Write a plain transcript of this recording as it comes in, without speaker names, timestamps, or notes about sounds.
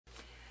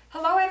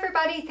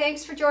everybody,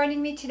 thanks for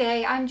joining me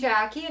today. I'm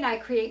Jackie and I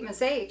create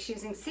mosaics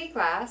using sea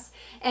glass,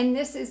 and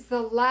this is the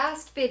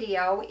last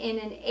video in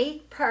an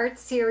 8-part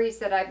series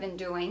that I've been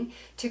doing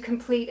to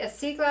complete a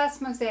sea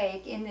glass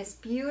mosaic in this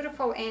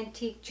beautiful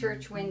antique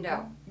church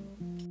window.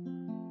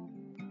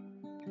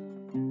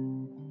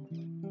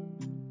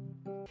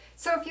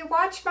 So if you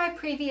watched my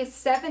previous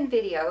 7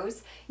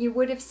 videos, you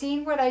would have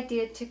seen what I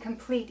did to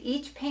complete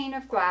each pane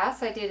of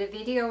glass. I did a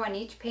video on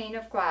each pane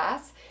of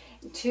glass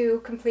to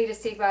complete a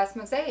sea glass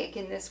mosaic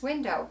in this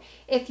window.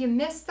 If you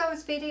missed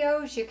those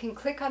videos, you can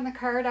click on the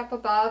card up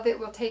above. It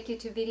will take you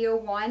to video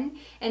 1,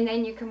 and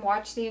then you can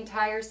watch the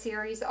entire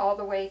series all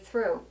the way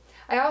through.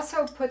 I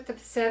also put the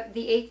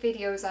 8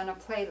 videos on a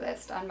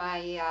playlist on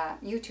my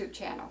YouTube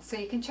channel, so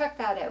you can check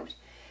that out.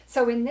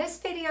 So in this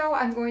video,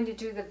 I'm going to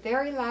do the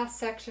very last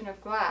section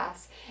of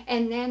glass,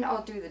 and then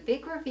I'll do the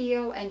big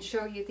reveal and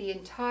show you the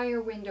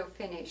entire window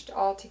finished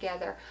all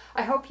together.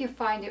 I hope you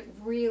find it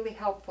really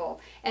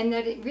helpful and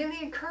that it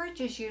really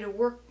encourages you to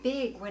work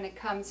big when it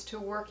comes to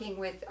working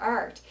with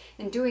art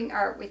and doing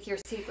art with your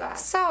sea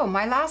glass. So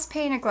my last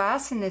pane of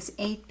glass in this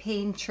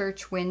 8-pane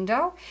church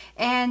window,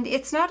 and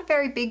it's not a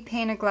very big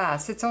pane of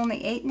glass. It's only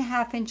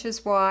 8.5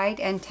 inches wide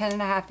and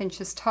 10.5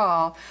 inches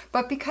tall,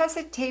 but because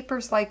it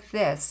tapers like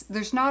this,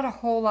 there's not a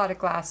whole lot of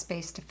glass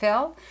space to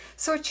fill,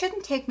 so it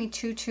shouldn't take me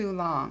too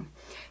long.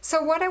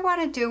 So what I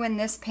want to do in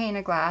this pane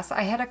of glass,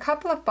 I had a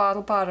couple of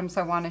bottle bottoms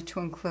I wanted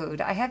to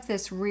include. I have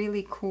this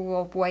really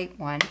cool white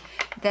one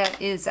that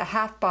is a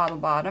half bottle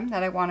bottom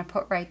that I want to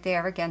put right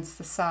there against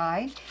the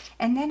side,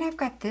 and then I've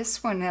got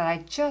this one that I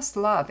just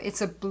love.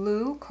 It's a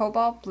blue,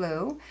 cobalt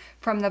blue,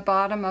 from the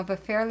bottom of a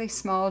fairly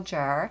small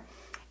jar.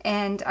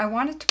 And I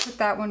wanted to put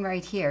that one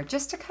right here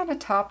just to kind of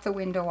top the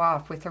window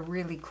off with a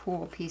really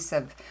cool piece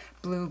of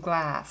blue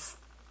glass.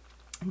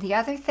 The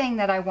other thing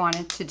that I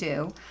wanted to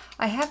do,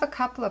 I have a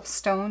couple of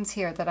stones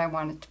here that I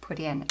wanted to put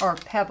in, or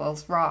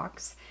pebbles,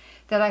 rocks,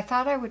 that I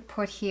thought I would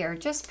put here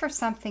just for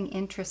something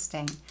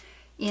interesting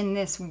in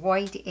this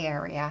white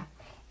area.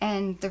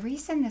 And the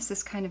reason this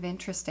is kind of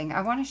interesting,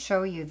 I want to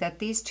show you that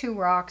these 2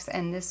 rocks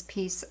and this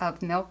piece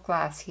of milk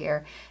glass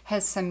here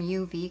has some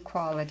UV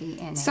quality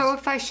in it. So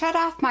if I shut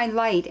off my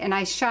light and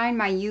I shine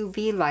my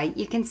UV light,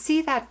 you can see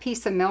that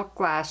piece of milk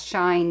glass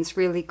shines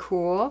really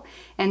cool,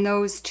 and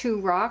those 2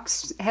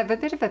 rocks have a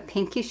bit of a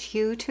pinkish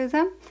hue to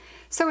them.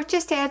 So it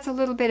just adds a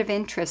little bit of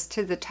interest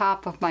to the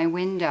top of my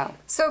window.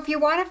 So if you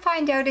want to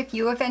find out if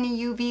you have any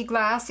UV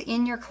glass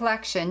in your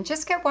collection,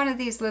 just get one of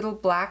these little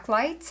black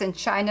lights and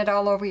shine it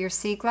all over your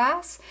sea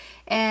glass.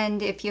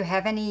 And if you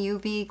have any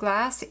UV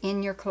glass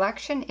in your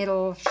collection,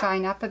 it'll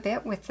shine up a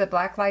bit with the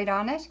black light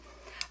on it.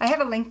 I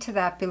have a link to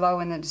that below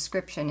in the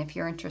description if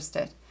you're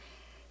interested.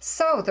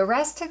 So the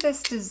rest of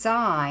this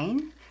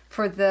design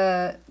for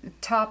the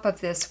top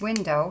of this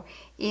window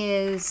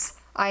is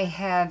I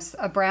have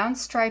a brown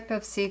stripe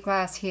of sea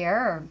glass here,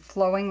 or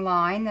flowing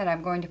line that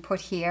I'm going to put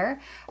here.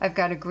 I've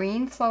got a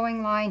green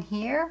flowing line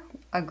here,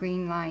 a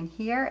green line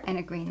here, and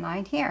a green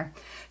line here.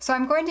 So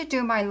I'm going to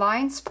do my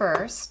lines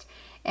first,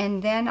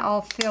 and then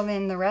I'll fill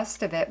in the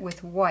rest of it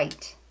with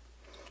white.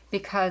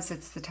 Because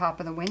it's the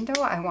top of the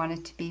window, I want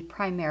it to be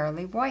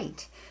primarily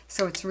white,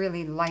 so it's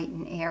really light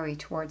and airy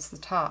towards the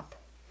top.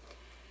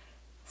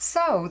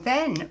 So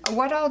then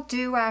what I'll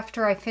do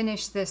after I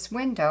finish this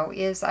window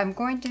is I'm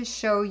going to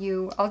show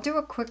you, I'll do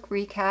a quick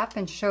recap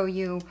and show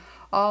you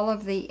all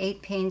of the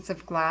 8 panes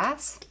of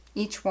glass,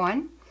 each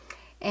one,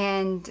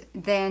 and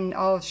then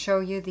I'll show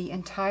you the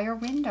entire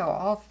window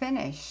all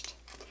finished.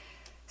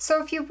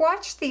 So if you've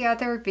watched the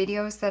other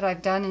videos that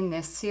I've done in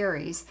this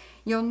series,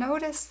 you'll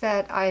notice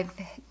that I've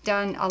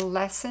done a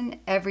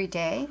lesson every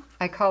day.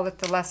 I call it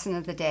the lesson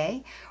of the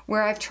day,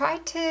 where I've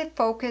tried to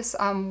focus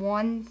on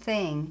one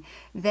thing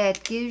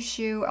that gives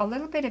you a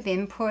little bit of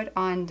input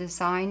on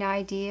design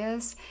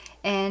ideas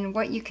and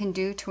what you can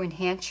do to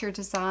enhance your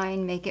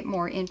design, make it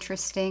more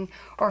interesting,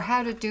 or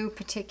how to do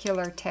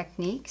particular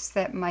techniques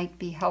that might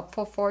be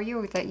helpful for you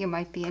or that you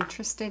might be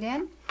interested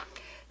in.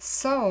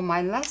 So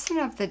my lesson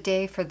of the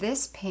day for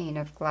this pane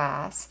of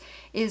glass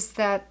is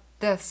that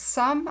the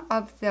sum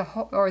of the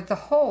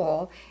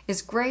whole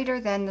is greater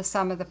than the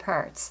sum of the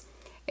parts.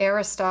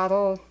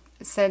 Aristotle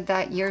said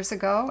that years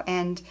ago,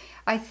 and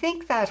I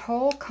think that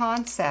whole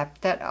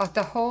concept that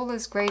the whole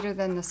is greater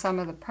than the sum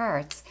of the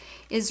parts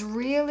is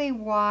really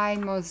why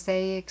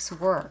mosaics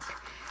work.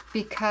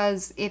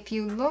 Because if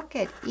you look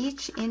at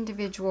each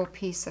individual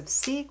piece of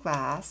sea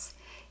glass,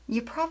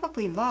 you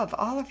probably love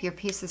all of your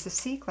pieces of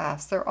sea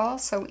glass. They're all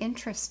so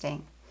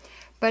interesting.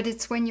 But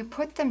it's when you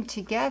put them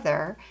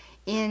together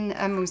in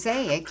a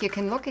mosaic, you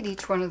can look at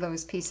each one of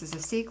those pieces of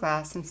sea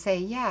glass and say,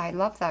 yeah, I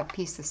love that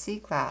piece of sea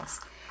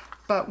glass.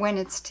 But when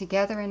it's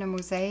together in a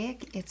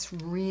mosaic, it's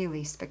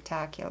really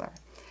spectacular.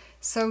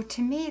 So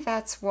to me,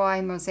 that's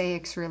why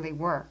mosaics really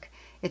work.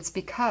 It's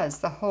because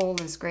the whole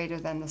is greater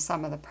than the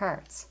sum of the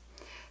parts.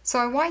 So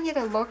I want you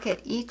to look at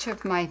each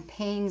of my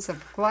panes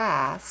of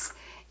glass,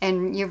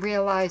 and you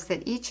realize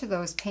that each of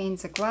those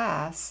panes of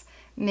glass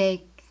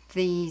make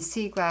the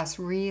sea glass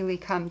really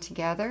come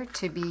together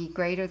to be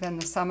greater than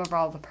the sum of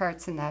all the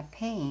parts in that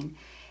pane.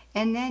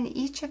 And then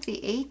each of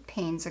the 8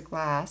 panes of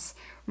glass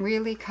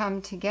really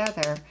come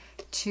together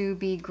to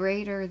be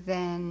greater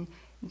than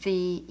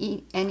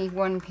any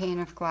one pane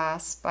of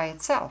glass by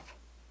itself.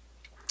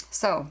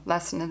 So,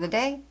 lesson of the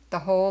day, the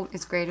whole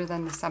is greater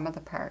than the sum of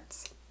the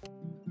parts.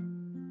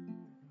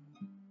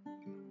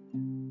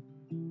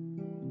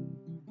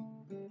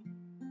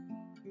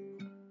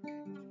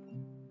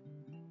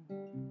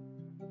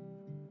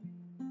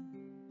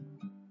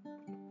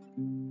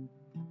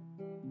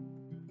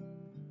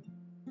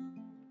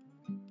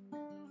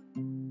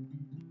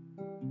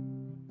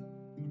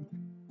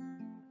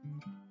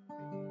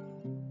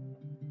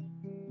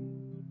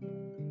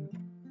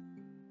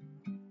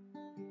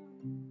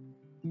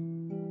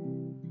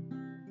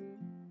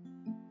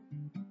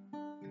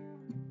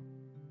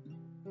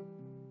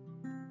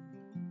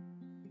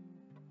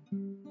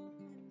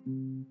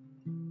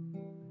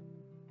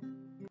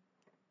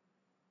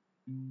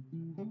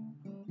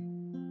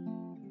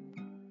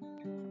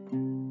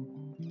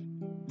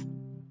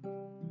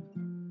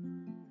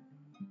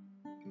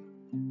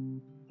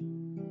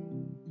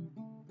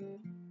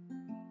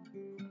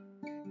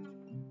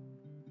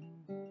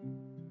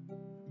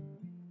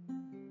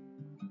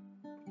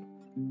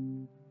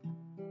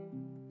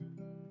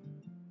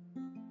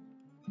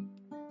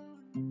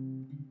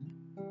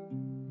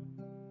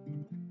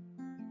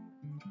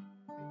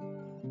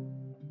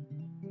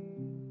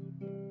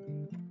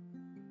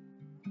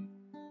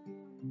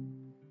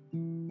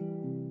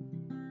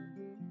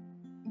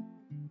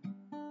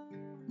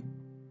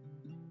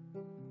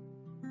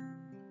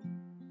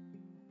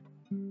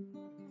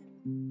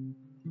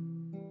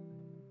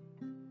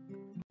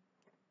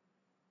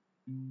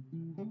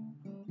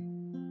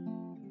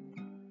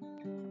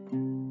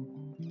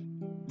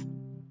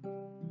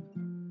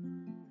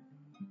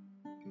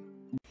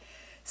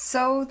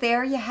 So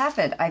there you have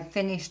it. I've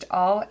finished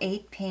all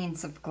 8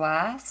 panes of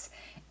glass,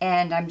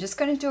 and I'm just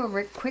going to do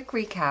a quick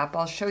recap.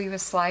 I'll show you a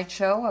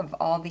slideshow of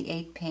all the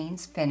 8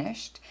 panes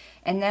finished,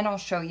 and then I'll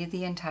show you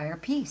the entire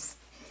piece.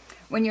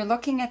 When you're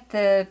looking at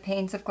the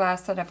panes of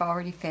glass that I've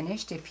already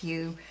finished, if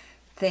you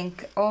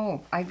think,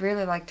 oh, I'd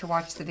really like to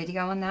watch the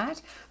video on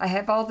that, I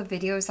have all the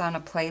videos on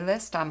a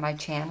playlist on my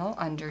channel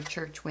under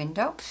Church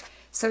Window,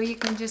 so you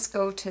can just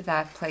go to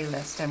that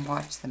playlist and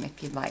watch them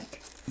if you'd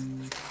like.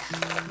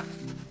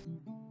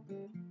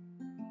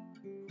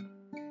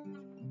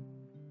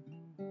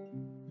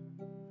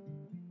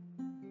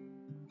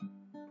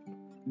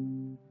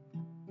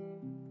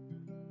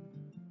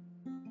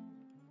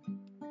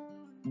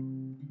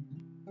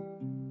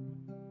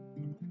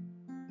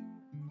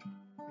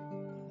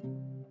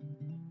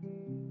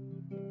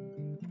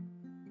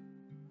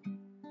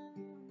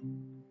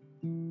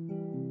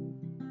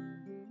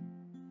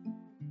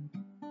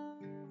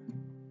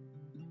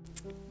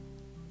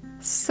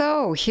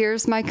 So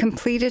here's my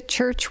completed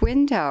church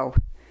window.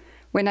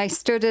 When I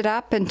stood it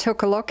up and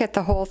took a look at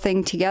the whole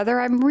thing together,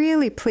 I'm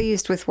really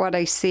pleased with what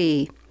I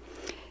see.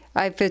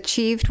 I've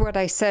achieved what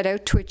I set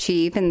out to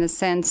achieve in the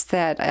sense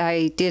that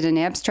I did an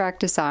abstract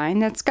design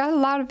that's got a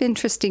lot of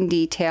interesting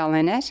detail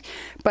in it,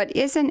 but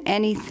isn't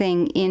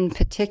anything in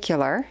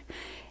particular.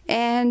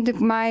 And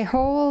my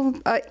whole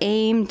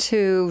aim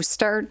to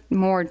start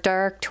more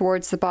dark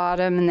towards the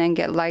bottom and then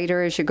get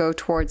lighter as you go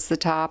towards the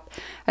top,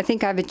 I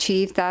think I've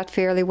achieved that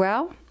fairly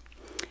well.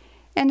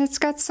 And it's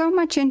got so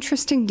much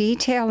interesting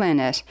detail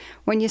in it.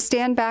 When you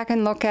stand back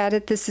and look at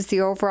it, this is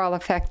the overall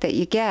effect that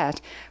you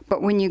get.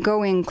 But when you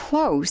go in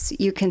close,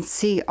 you can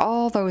see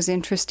all those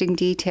interesting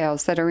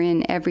details that are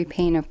in every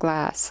pane of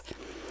glass.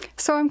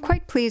 So I'm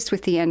quite pleased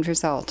with the end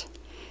result.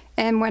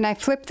 And when I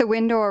flip the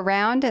window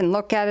around and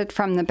look at it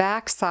from the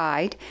back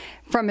side,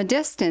 from a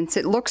distance,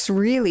 it looks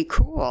really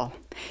cool.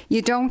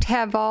 You don't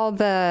have all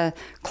the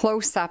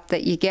close-up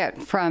that you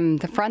get from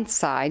the front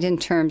side in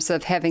terms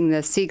of having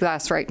the sea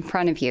glass right in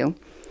front of you.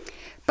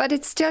 But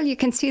it's still, you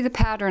can see the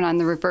pattern on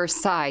the reverse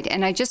side.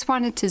 And I just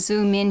wanted to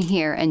zoom in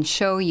here and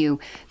show you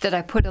that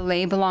I put a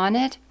label on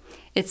it.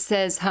 It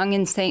says hung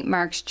in St.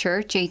 Mark's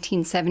Church,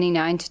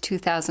 1879 to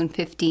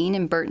 2015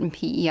 in Burton,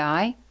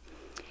 PEI.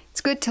 It's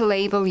good to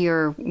label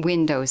your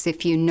windows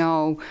if you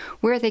know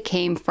where they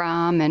came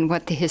from and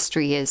what the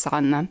history is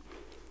on them.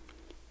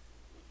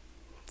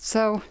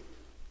 So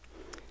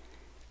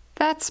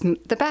that's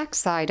the back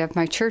side of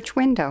my church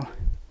window.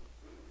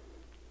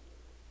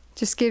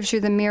 Just gives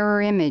you the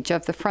mirror image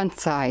of the front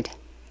side.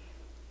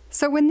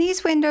 So when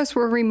these windows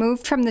were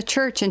removed from the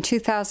church in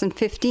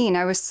 2015,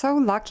 I was so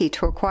lucky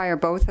to acquire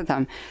both of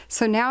them.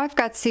 So now I've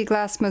got Sea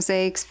Glass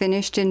Mosaics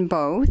finished in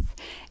both.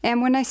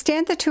 And when I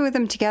stand the two of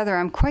them together,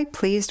 I'm quite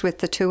pleased with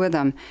the two of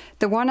them.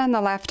 The one on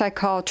the left I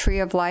call Tree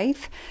of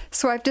Life.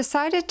 So I've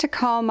decided to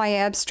call my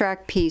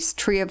abstract piece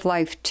Tree of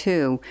Life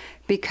 2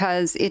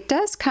 because it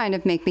does kind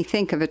of make me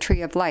think of a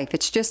tree of life.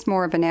 It's just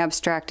more of an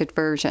abstracted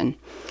version.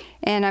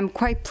 And I'm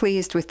quite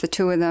pleased with the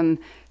two of them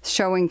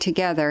showing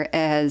together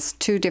as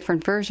two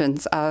different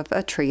versions of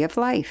a tree of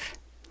life.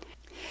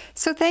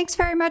 So thanks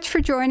very much for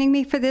joining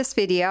me for this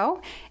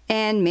video,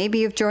 and maybe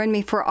you've joined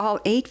me for all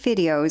 8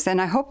 videos,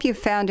 and I hope you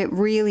found it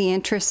really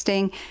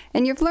interesting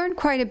and you've learned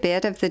quite a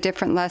bit of the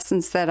different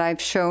lessons that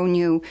I've shown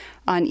you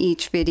on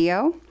each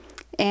video.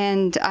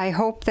 And I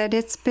hope that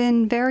it's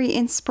been very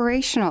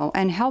inspirational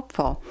and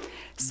helpful.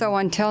 So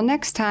until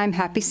next time,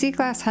 happy sea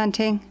glass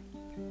hunting.